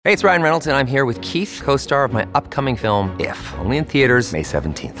Hey, it's Ryan Reynolds, and I'm here with Keith, co-star of my upcoming film, If, only in theaters May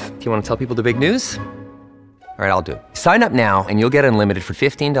 17th. Do you want to tell people the big news? All right, I'll do it. Sign up now and you'll get unlimited for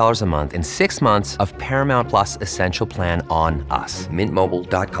 $15 a month and 6 months of Paramount Plus Essential Plan on us.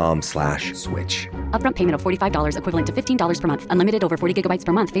 MintMobile.com/switch. Upfront payment of $45 equivalent to $15 per month. Unlimited over 40 gigabytes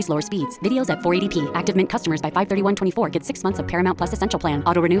per month. Face lower speeds. Videos at 480p. Active Mint customers by 531.24 get 6 months of Paramount Plus Essential Plan.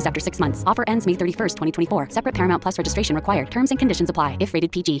 Auto renews after 6 months. Offer ends May 31st, 2024. Separate Paramount Plus registration required. Terms and conditions apply if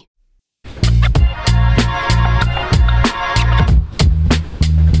rated PG.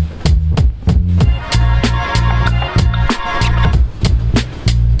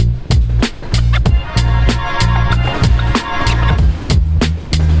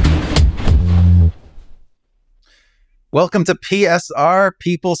 Welcome to PSR,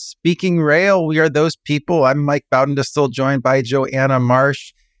 People Speaking Rail. We are those people. I'm Mike Bowden, still joined by Joanna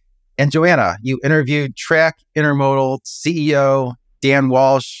Marsh. And Joanna, you interviewed TRAC Intermodal CEO Dan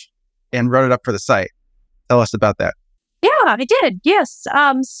Walsh and wrote it up for the site. Tell us about that. Yeah, I did. Yes.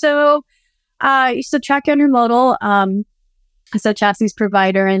 So TRAC Intermodal is a chassis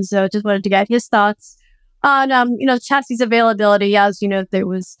provider, and so just wanted to get his thoughts on chassis availability. As you know, there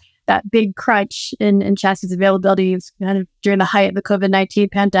was that big crunch in chassis availability kind of during the height of the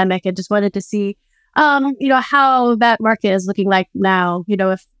COVID-19 pandemic, and just wanted to see, how that market is looking like now.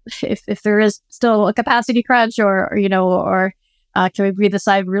 If there is still a capacity crunch, or can we breathe a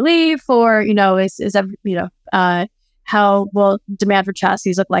sigh of relief, or how will demand for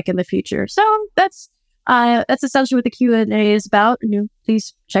chassis look like in the future? So that's essentially what the Q&A is about.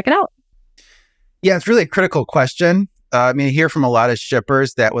 Please check it out. Yeah, it's really a critical question. I hear from a lot of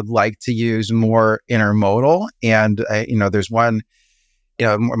shippers that would like to use more intermodal, and there's one,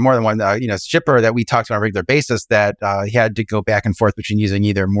 more than one, shipper that we talk to on a regular basis that he had to go back and forth between using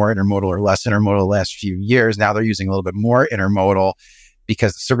either more intermodal or less intermodal the last few years. Now they're using a little bit more intermodal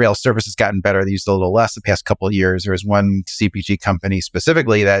because the rail service has gotten better. They used a little less the past couple of years. There was one CPG company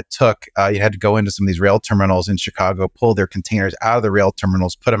specifically that you had to go into some of these rail terminals in Chicago, pull their containers out of the rail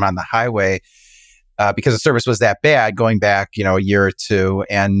terminals, put them on the highway. Because the service was that bad going back, a year or two,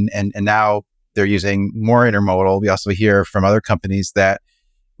 and now they're using more intermodal. We also hear from other companies that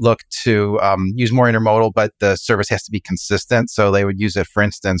look to use more intermodal, but the service has to be consistent. So they would use it, for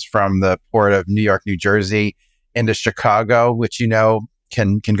instance, from the port of New York, New Jersey into Chicago, which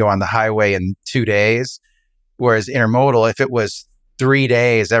can go on the highway in 2 days. Whereas intermodal, if it was 3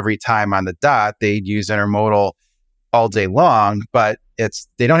 days every time on the dot, they'd use intermodal all day long, but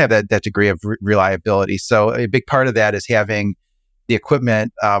they don't have that degree of reliability. So a big part of that is having the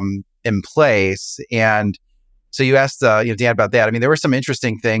equipment in place. And so you asked Dan about that. There were some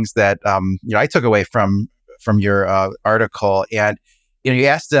interesting things that I took away from your article. And you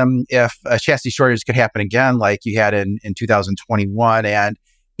asked him if a chassis shortage could happen again, like you had in 2021. And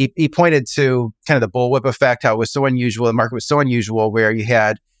he pointed to kind of the bullwhip effect, how it was so unusual. The market was so unusual, where you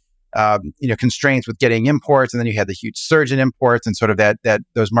had constraints with getting imports, and then you had the huge surge in imports, and sort of that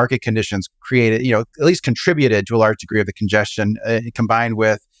those market conditions created, at least contributed to a large degree of the congestion, combined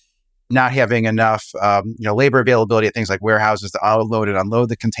with not having enough, labor availability at things like warehouses to unload and unload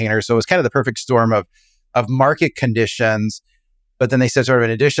the containers. So it was kind of the perfect storm of market conditions. But then they said, sort of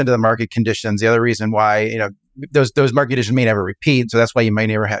in addition to the market conditions, the other reason why, those market conditions may never repeat. So that's why you might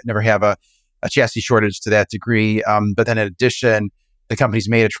never have a chassis shortage to that degree. But then in addition, the company's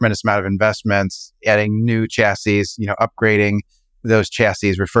made a tremendous amount of investments, adding new chassis, upgrading those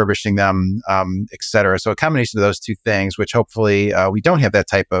chassis, refurbishing them, et cetera. So a combination of those two things, which hopefully we don't have that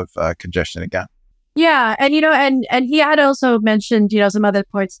type of congestion again. Yeah, and and he had also mentioned some other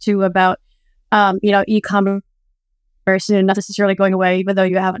points too about e-commerce not necessarily going away, even though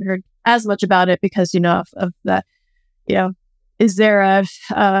you haven't heard as much about it because of the is there a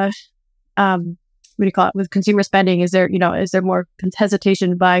what do you call it, with consumer spending? Is there more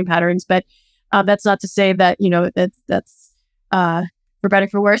hesitation in buying patterns? But that's not to say that that's for better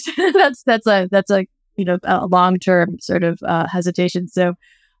for worse. that's a long term sort of hesitation. So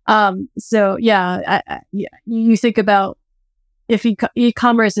you think about if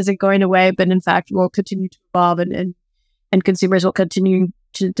e-commerce isn't going away, but in fact will continue to evolve, and consumers will continue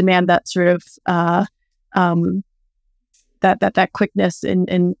to demand that sort of that quickness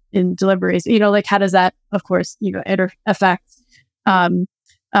in deliveries. How does that, of course, affect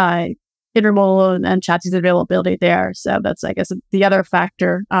intermodal and chassis availability there? So that's, I guess, the other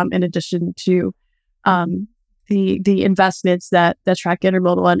factor, in addition to the investments that TRAC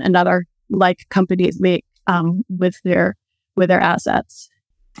Intermodal and other like companies make with their assets.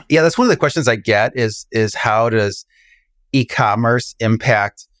 Yeah, that's one of the questions I get is how does e-commerce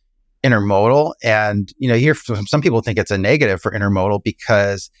impact intermodal. And, you hear from some people think it's a negative for intermodal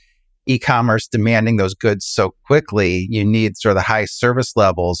because e-commerce demanding those goods so quickly, you need sort of the high service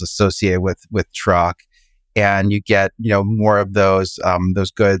levels associated with truck. And you get, more of those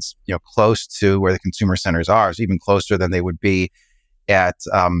goods, close to where the consumer centers are. So even closer than they would be at,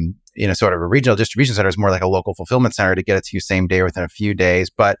 sort of a regional distribution center is more like a local fulfillment center to get it to you same day or within a few days.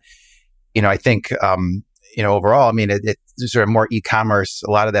 But, I think, overall, I mean, it's sort of more e-commerce.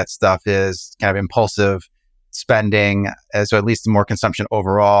 A lot of that stuff is kind of impulsive spending. So at least more consumption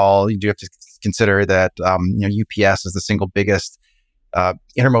overall. You do have to consider that, UPS is the single biggest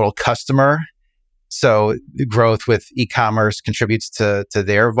intermodal customer. So the growth with e-commerce contributes to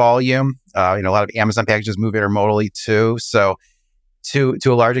their volume. A lot of Amazon packages move intermodally too. So to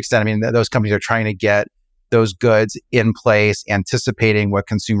a large extent, I mean, those companies are trying to get those goods in place, anticipating what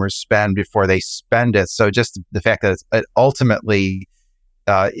consumers spend before they spend it. So just the fact that it ultimately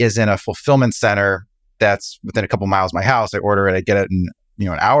is in a fulfillment center that's within a couple miles of my house, I order it, I get it in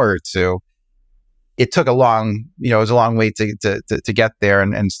an hour or two. It took it was a long way to get there,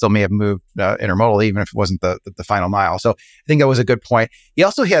 and still may have moved intermodal, even if it wasn't the final mile. So I think that was a good point. He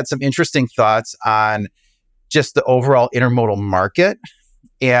also had some interesting thoughts on just the overall intermodal market.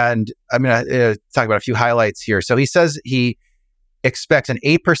 And I'm going to talk about a few highlights here. So he says he expects an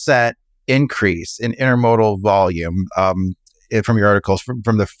 8% increase in intermodal volume from your articles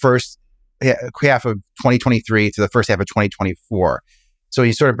from the first half of 2023 to the first half of 2024. So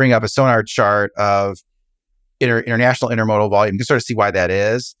you sort of bring up a sonar chart of international intermodal volume. You can sort of see why that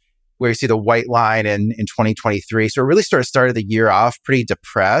is, where you see the white line in 2023. So it really sort of started the year off pretty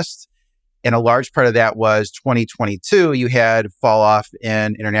depressed. And a large part of that was 2022. You had fall off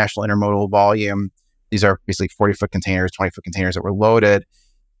in international intermodal volume. These are basically 40-foot containers, 20-foot containers that were loaded.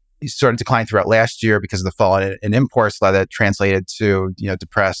 You sort of declined throughout last year because of the fall in imports. A lot of that translated to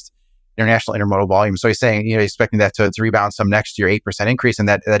depressed international intermodal volume. So he's saying, expecting that to rebound some next year, 8% increase, and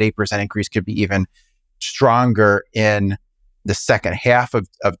that 8% increase could be even stronger in the second half of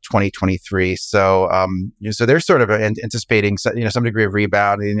 2023. So, so they're sort of anticipating, some degree of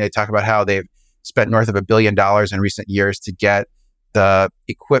rebound. And they talk about how they've spent north of $1 billion in recent years to get the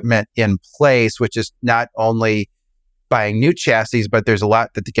equipment in place, which is not only buying new chassis, but there's a lot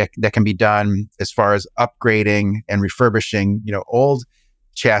that can be done as far as upgrading and refurbishing, old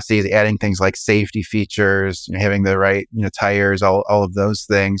chassis, adding things like safety features, having the right, tires, all of those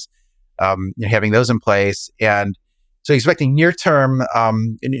things, having those in place. And so expecting near term,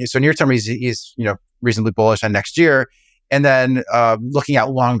 near term, he's reasonably bullish on next year. And then looking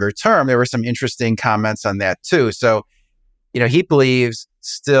at longer term, there were some interesting comments on that too. So, he believes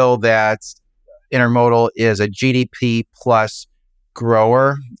still that intermodal is a GDP plus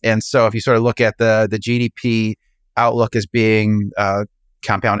grower. And so if you sort of look at the GDP outlook as being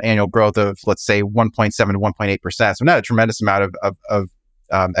compound annual growth of, let's say, 1.7 to 1.8%. So not a tremendous amount of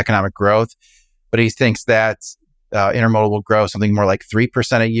economic growth, but he thinks that intermodal will grow something more like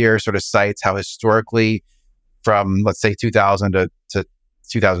 3% a year, sort of cites how historically from, let's say, 2000 to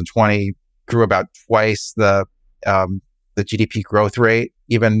 2020 grew about twice the GDP growth rate,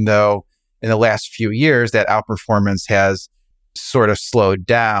 even though in the last few years that outperformance has sort of slowed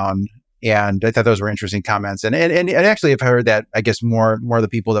down. And I thought those were interesting comments. And actually, I've heard that, I guess, more of the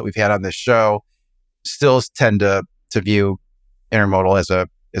people that we've had on this show still tend to view intermodal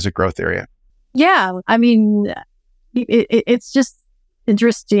as a growth area. Yeah, I mean, it's just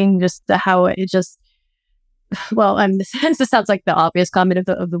interesting just how it just, well, this sounds like the obvious comment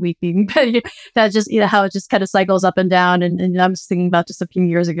of the week being, but that just, how it just kind of cycles up and down. And I'm just thinking about just a few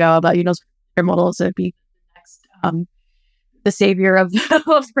years ago about, intermodal to be next, the savior of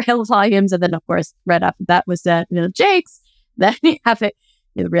rail volumes. And then, of course, right after that was that, Jake's, then you have it,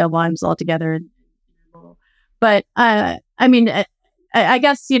 rail volumes all together. But, I mean, I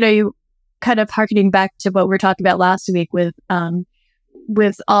guess, you kind of harkening back to what we were talking about last week with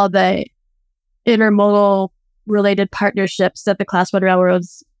all the intermodal related partnerships that the Class 1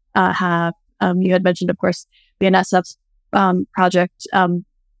 railroads have. You had mentioned, of course, BNSF's project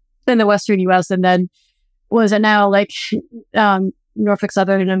in the Western U.S. And then was it now like Norfolk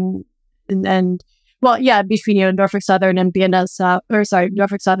Southern and between Norfolk Southern and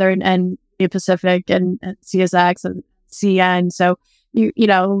Norfolk Southern and Union Pacific and CSX and CN. So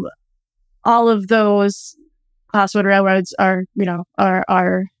all of those Class 1 railroads are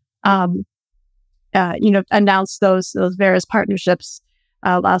announced those various partnerships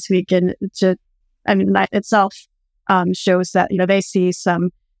last week, and that itself shows that they see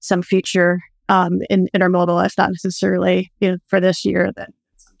some future in intermodal, if not necessarily for this year, then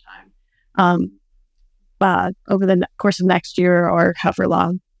sometime over the course of next year or however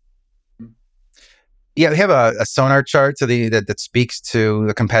long. Yeah, we have a sonar chart that speaks to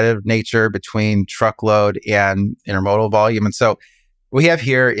the competitive nature between truckload and intermodal volume. And so what we have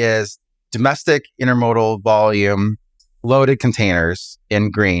here is domestic intermodal volume, loaded containers in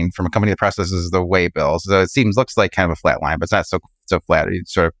green from a company that processes the weigh bills. So looks like kind of a flat line, but it's not so flat.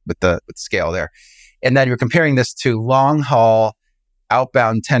 It's sort of with the scale there. And then you're comparing this to long haul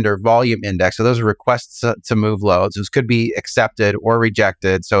outbound tender volume index. So those are requests to move loads. Those could be accepted or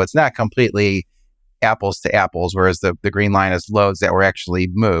rejected. So it's not completely apples to apples, whereas the green line is loads that were actually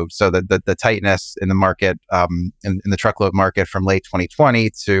moved. So the tightness in the market, in the truckload market from late 2020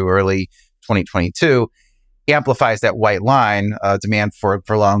 to early 2022 amplifies that white line, demand for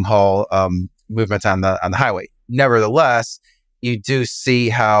long haul movements on the highway. Nevertheless, you do see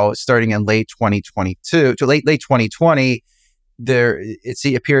how starting in late 2022 to late 2020,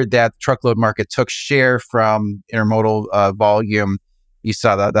 it appeared that the truckload market took share from intermodal volume. You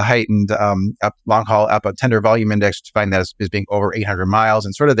saw the heightened long haul outbound tender volume index, to find that as being over 800 miles,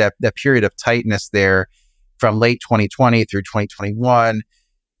 and sort of that period of tightness there from late 2020 through 2021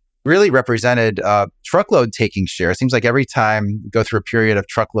 really represented truckload taking share. It seems like every time we go through a period of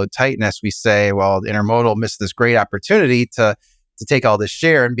truckload tightness, we say, well, the intermodal missed this great opportunity to take all this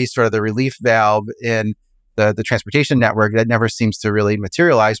share and be sort of the relief valve in the transportation network. That never seems to really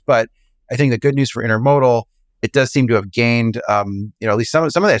materialize. But I think the good news for intermodal, it does seem to have gained, at least some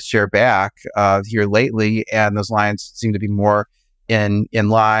of that share back here lately, and those lines seem to be more in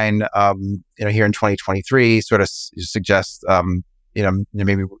line. Here in 2023, sort of suggests,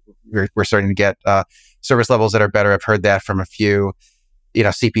 maybe we're starting to get service levels that are better. I've heard that from a few,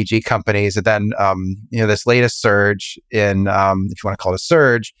 CPG companies. And then, this latest surge in, if you want to call it a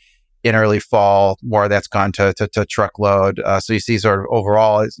surge, in early fall, more of that's gone to truckload. So you see sort of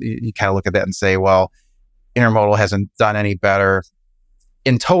overall, you kind of look at that and say, well, intermodal hasn't done any better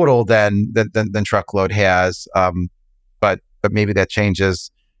in total than truckload has. But maybe that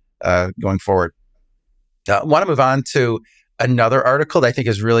changes going forward. I want to move on to another article that I think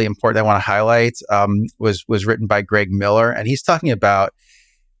is really important. I want to highlight was written by Greg Miller, and he's talking about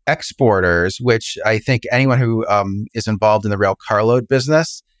exporters, which I think anyone who is involved in the rail carload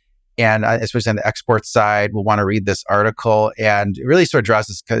business, and especially on the export side, will want to read this article. And it really sort of draws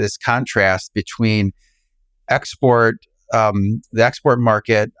this contrast between the export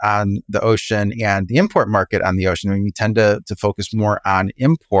market on the ocean and the import market on the ocean. I mean, we tend to focus more on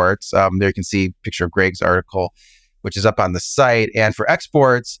imports. There you can see a picture of Greg's article, which is up on the site. And for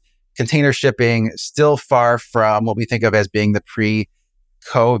exports, container shipping still far from what we think of as being the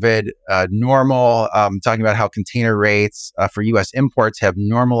pre-COVID normal. Talking about how container rates for U.S. imports have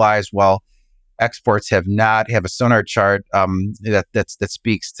normalized while exports have not. Have a sonar chart that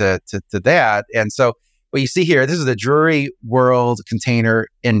speaks to that. And so what you see here, this is the Drewry World Container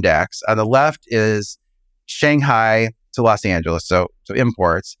Index. On the left is Shanghai to Los Angeles, so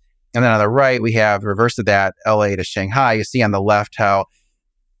imports. And then on the right, we have reverse of that, LA to Shanghai. You see on the left how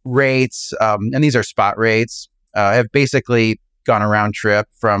rates, and these are spot rates, have basically gone a round trip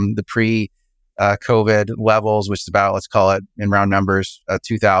from the pre-COVID levels, which is about, let's call it in round numbers,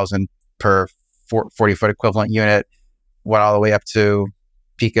 2,000 per 40-foot equivalent unit, went all the way up to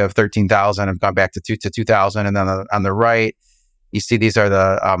peak of 13,000. Have gone back to 2,000. And then on the right, you see these are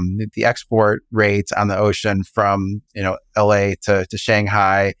the export rates on the ocean from LA to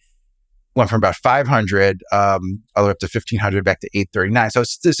Shanghai. Went from about 500 all the way up to 1,500, back to 839. So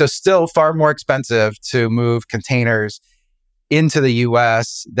still far more expensive to move containers into the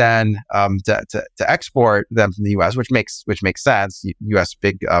U.S. than to export them from the U.S., which makes sense. U.S.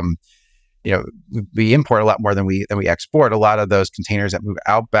 big, we import a lot more than we export. A lot of those containers that move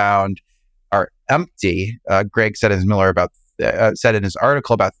outbound are empty. Greg said in his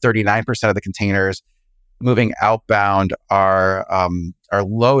article about 39% of the containers moving outbound are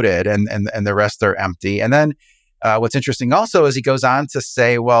loaded, and the rest are empty. And then what's interesting also is he goes on to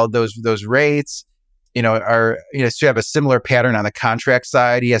say, well, those rates, are should have a similar pattern on the contract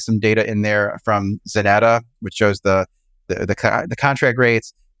side. He has some data in there from Zanetta, which shows the contract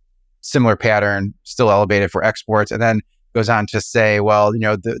rates, similar pattern, still elevated for exports. And then goes on to say, well,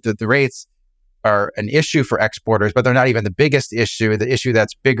 the rates are an issue for exporters, but they're not even the biggest issue. The issue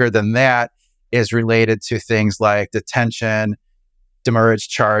that's bigger than that is related to things like detention, demurrage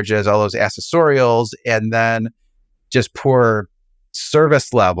charges, all those accessorials, and then just poor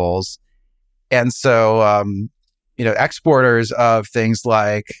service levels. And so, exporters of things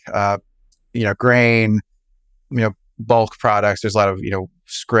like, grain, bulk products, there's a lot of,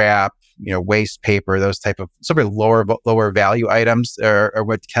 scrap, waste paper, those type of sort of lower value items are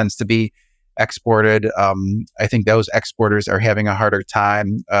what tends to be exported. I think those exporters are having a harder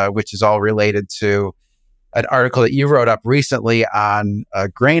time, which is all related to an article that you wrote up recently on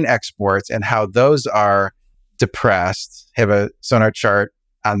grain exports and how those are depressed. Have a sonar chart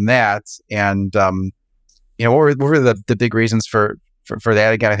on that, and what were the big reasons for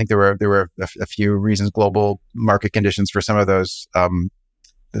that? Again, I think there were a few reasons: global market conditions for some of those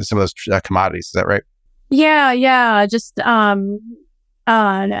commodities. Is that right? Yeah. Just I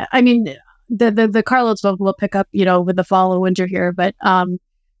mean, the carloads will pick up, with the fall and winter here, but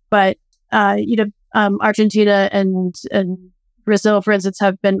Argentina and Brazil, for instance,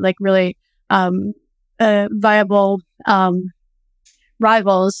 have been like really viable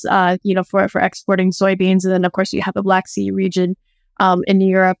rivals, for exporting soybeans. And then, of course, you have the Black Sea region in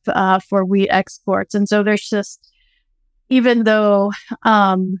Europe for wheat exports. And so there's just, even though,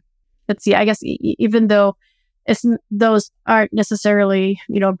 even though those aren't necessarily,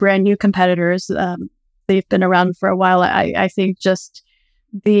 brand new competitors, they've been around for a while. I think just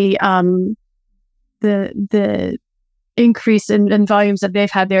the increase in volumes that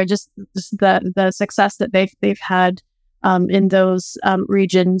they've had there, just the success that they've had in those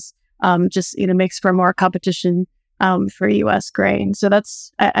regions, just makes for more competition for U.S. grain. So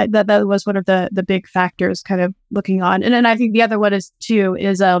that was one of the big factors kind of looking on. And then I think the other one is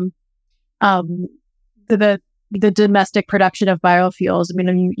the domestic production of biofuels. I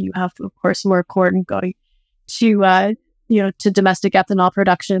mean, you have, of course, more corn going to to domestic ethanol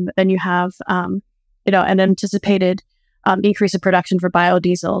production, but then you have an anticipated increase in production for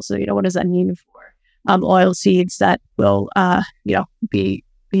biodiesel. So what does that mean for oil seeds that will be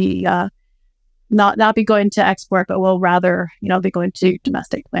not be going to export, but will rather be going to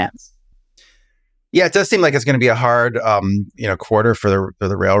domestic plants. Yeah, it does seem like it's going to be a hard, quarter for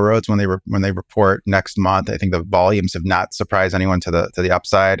the railroads when they report next month. I think the volumes have not surprised anyone to the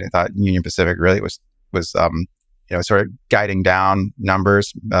upside. I thought Union Pacific really was sort of guiding down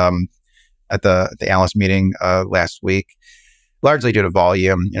numbers at the analyst meeting last week, largely due to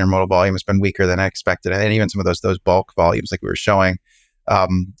volume. Intermodal volume has been weaker than I expected, and even some of those bulk volumes, like we were showing,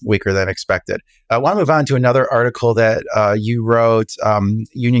 weaker than expected. I want to move on to another article that you wrote.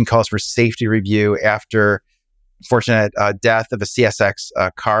 Union calls for safety review after fortunate death of a CSX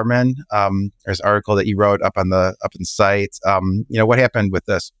carman. There's an article that you wrote up on the site. What happened with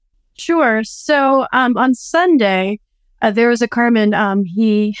this? Sure. So on Sunday, there was a carman.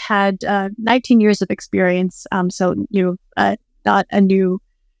 He had 19 years of experience. So not a new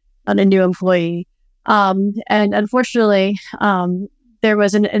employee. And unfortunately, there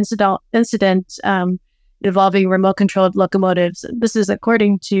was an incident involving remote-controlled locomotives. This is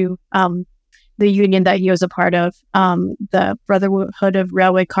according to the union that he was a part of, the Brotherhood of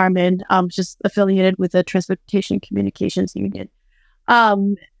Railway Carmen, just affiliated with the Transportation Communications Union.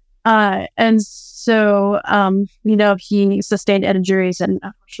 And so, he sustained injuries and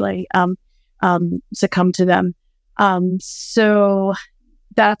unfortunately succumbed to them. So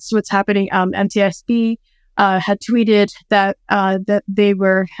that's what's happening. NTSB had tweeted that they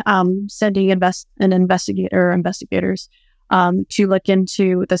were sending investigators to look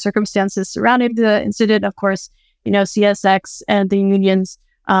into the circumstances surrounding the incident. Of course, CSX and the unions.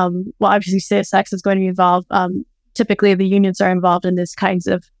 Obviously, CSX is going to be involved. Typically, the unions are involved in these kinds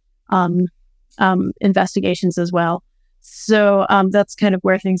of investigations as well. So that's kind of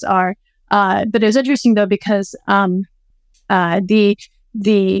where things are. But it was interesting though because the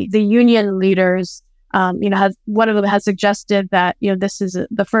union leaders, one of them has suggested that this is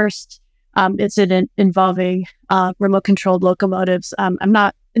the first incident involving remote-controlled locomotives. I'm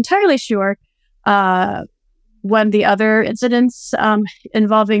not entirely sure when the other incidents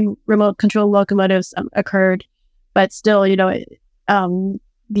involving remote-controlled locomotives occurred, but still,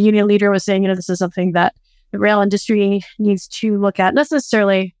 the union leader was saying, this is something that the rail industry needs to look at. Not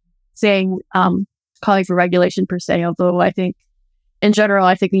necessarily saying calling for regulation per se, although I think in general,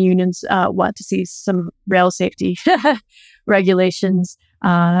 I think the unions want to see some rail safety regulations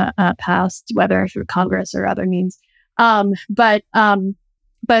passed, whether through Congress or other means. But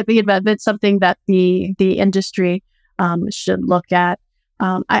it's something that the industry should look at.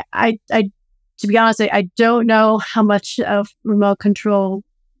 I to be honest, I don't know how much of remote control,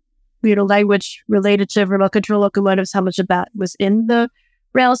 language related to remote control locomotives, how much of that was in the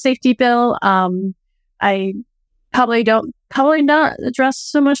rail safety bill. I probably not address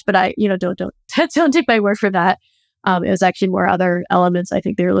so much, but I, don't take my word for that. It was actually more other elements. I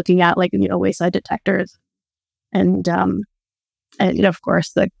think they were looking at like, wayside detectors and of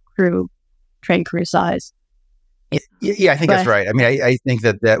course the train crew size. Yeah, I think that's right. I mean, I think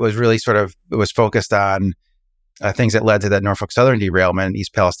that was really it was focused on things that led to that Norfolk Southern derailment in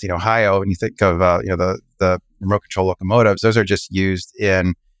East Palestine, Ohio. When you think of, the remote control locomotives, those are just used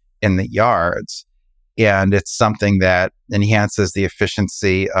in the yards. And it's something that enhances the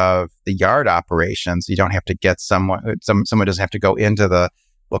efficiency of the yard operations. You don't have to get someone doesn't have to go into the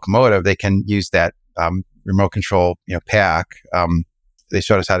locomotive. They can use that remote control, pack. They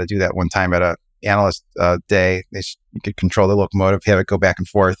showed us how to do that one time at a analyst day. You could control the locomotive, have it go back and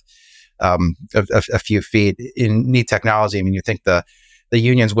forth a few feet. In neat technology. I mean, you think the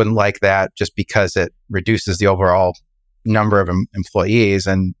unions wouldn't like that just because it reduces the overall number of employees,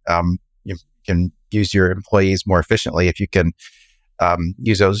 and you can use your employees more efficiently if you can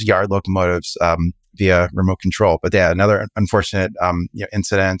use those yard locomotives via remote control. But yeah, another unfortunate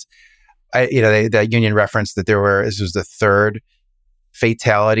incident. The union referenced that this was the third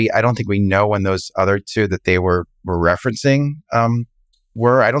fatality. I don't think we know when those other two that they were referencing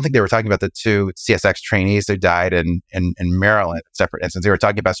were. I don't think they were talking about the two CSX trainees who died in Maryland, separate incidents. They were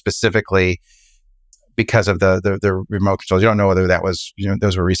talking about specifically because of the remote controls. You don't know whether that was,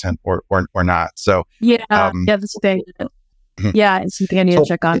 those were recent or not. So that's the thing. Yeah, it's something I need to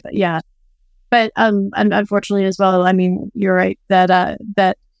check on. But yeah, but unfortunately as well, I mean, you're right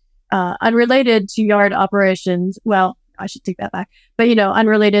that unrelated to yard operations. Well, I should take that back. But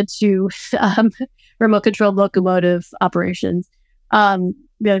unrelated to remote controlled locomotive operations.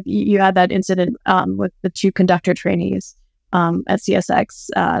 You had that incident with the two conductor trainees at CSX.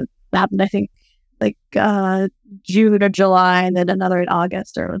 That happened, I think, like June or July, and then another in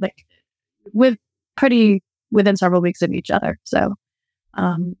August, or like within several weeks of each other. So,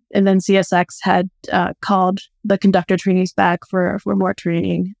 and then CSX had called the conductor trainees back for more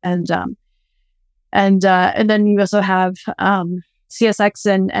training, and then you also have CSX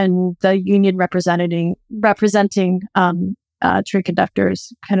and the union representing train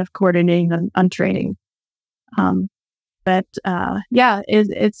conductors, kind of coordinating on training. It's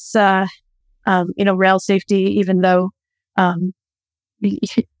rail safety, even though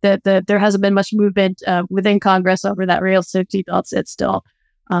there hasn't been much movement within Congress over that rail safety bill. It's still,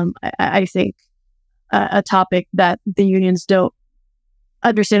 I think, a topic that the unions don't,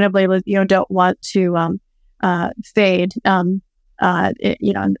 understandably, don't want to fade. Want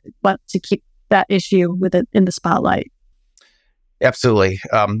to keep that issue in the spotlight. Absolutely.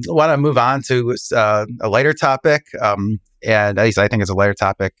 I want to move on to a lighter topic. And at least I think it's a lighter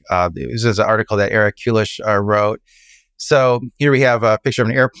topic. This is an article that Eric Kulish wrote. So here we have a picture of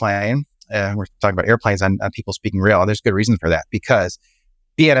an airplane. We're talking about airplanes on People Speaking Rail. And there's good reason for that, because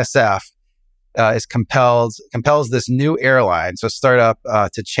BNSF compels this new airline, so startup,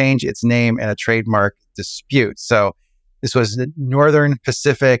 to change its name in a trademark dispute. So this was Northern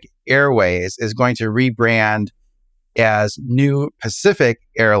Pacific Airways is going to rebrand as New Pacific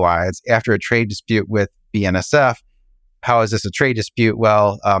Airlines after a trade dispute with BNSF. How is this a trade dispute?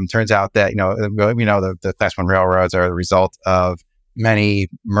 Well, turns out that, the Class 1 railroads are the result of many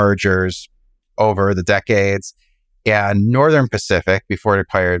mergers over the decades. And Northern Pacific, before it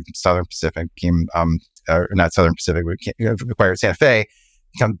acquired Southern Pacific, became, not Southern Pacific, but acquired Santa Fe,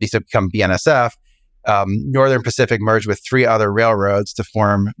 become BNSF. Northern Pacific merged with three other railroads to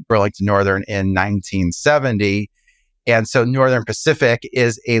form Burlington Northern in 1970. And so Northern Pacific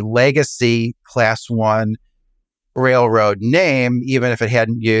is a legacy Class 1 railroad name, even if it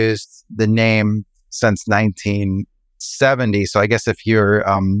hadn't used the name since 1970. So I guess if you're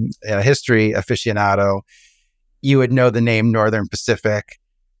a history aficionado, you would know the name Northern Pacific.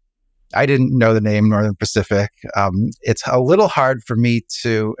 I didn't know the name Northern Pacific. It's a little hard for me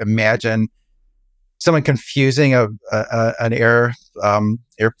to imagine someone confusing an airline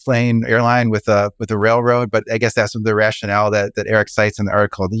with a railroad, but I guess that's the rationale that Eric cites in the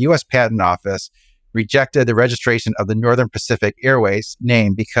article. The U.S. Patent Office rejected the registration of the Northern Pacific Airways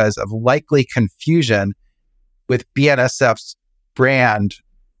name because of likely confusion with BNSF's brand,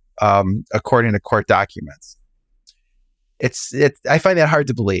 according to court documents. I find that hard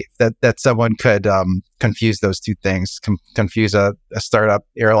to believe that someone could confuse those two things, confuse a startup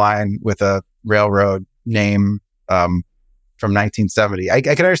airline with a railroad name from 1970. I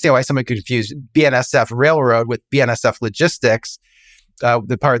can understand why someone could confuse BNSF Railroad with BNSF Logistics,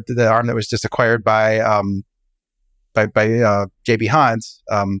 the arm that was just acquired by J.B. Hans.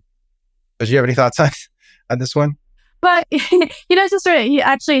 Do you have any thoughts on this one? But it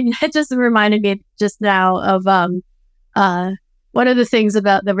just reminded me just now of one of the things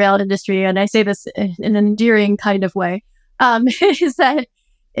about the rail industry, and I say this in an endearing kind of way, is that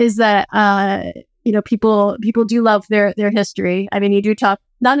people do love their history. I mean, you do talk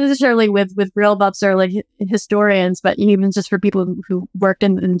not necessarily with rail buffs or like historians, but even just for people who worked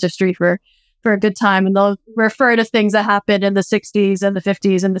in the industry for a good time, and they'll refer to things that happened in the 60s and the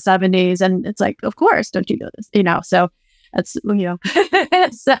 50s and the 70s, and it's like, of course, don't you know this? So That's,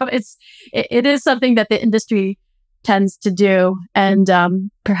 so it is something that the industry tends to do. And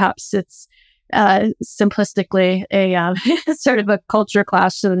perhaps it's simplistically a sort of a culture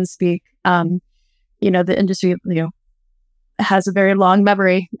clash, so to speak. The industry, has a very long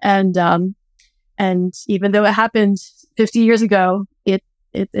memory, and even though it happened 50 years ago,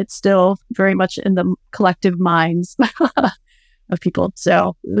 it's still very much in the collective minds of people.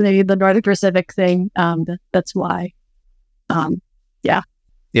 So the Northern Pacific thing, that's why. Yeah.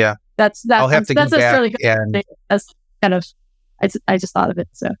 That's I'll have to that's go back really and that's kind of I just thought of it.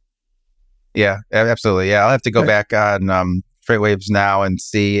 So yeah, absolutely. Yeah, I'll have to go back on FreightWaves now and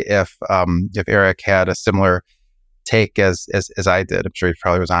see if Eric had a similar take as I did. I'm sure he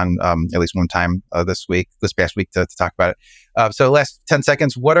probably was on at least one time this past week to talk about it. So last 10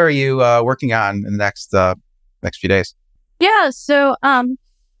 seconds, what are you working on in the next few days? Yeah, so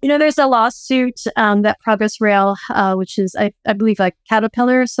there's a lawsuit that Progress Rail, which is I believe like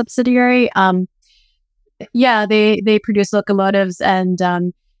Caterpillar subsidiary. They produce locomotives, and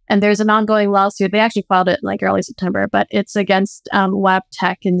there's an ongoing lawsuit. They actually filed it like early September, but it's against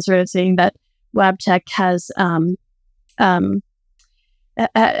Wabtec, and sort of saying that Wabtec has the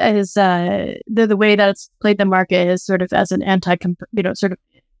way that it's played the market is sort of as an sort of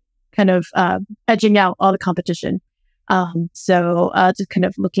kind of edging out all the competition. So just kind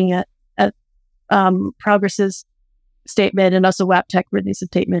of looking at Progress's statement, and also Wabtec released a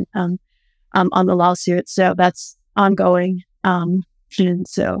statement on the lawsuit. So that's ongoing. And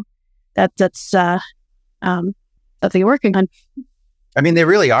so that's something we're working on. I mean, they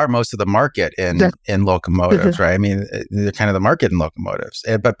really are most of the market in locomotives, right? I mean, they're kind of the market in locomotives.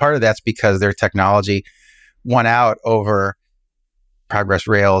 But part of that's because their technology won out over Progress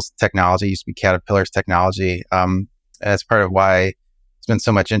Rail's technology, used to be Caterpillar's technology. That's part of why there's been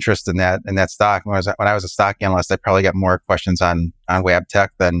so much interest in that stock. When I was a stock analyst, I probably got more questions on Wabtec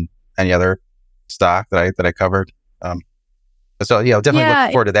than any other stock that I covered. So definitely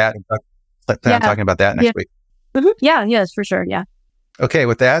look forward to that. Plan on talking about that next week. Mm-hmm. Yeah, yes, for sure. Yeah. Okay,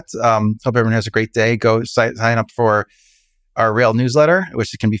 with that, hope everyone has a great day. Go sign up for our rail newsletter,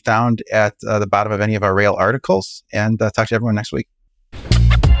 which can be found at the bottom of any of our rail articles, and talk to everyone next week.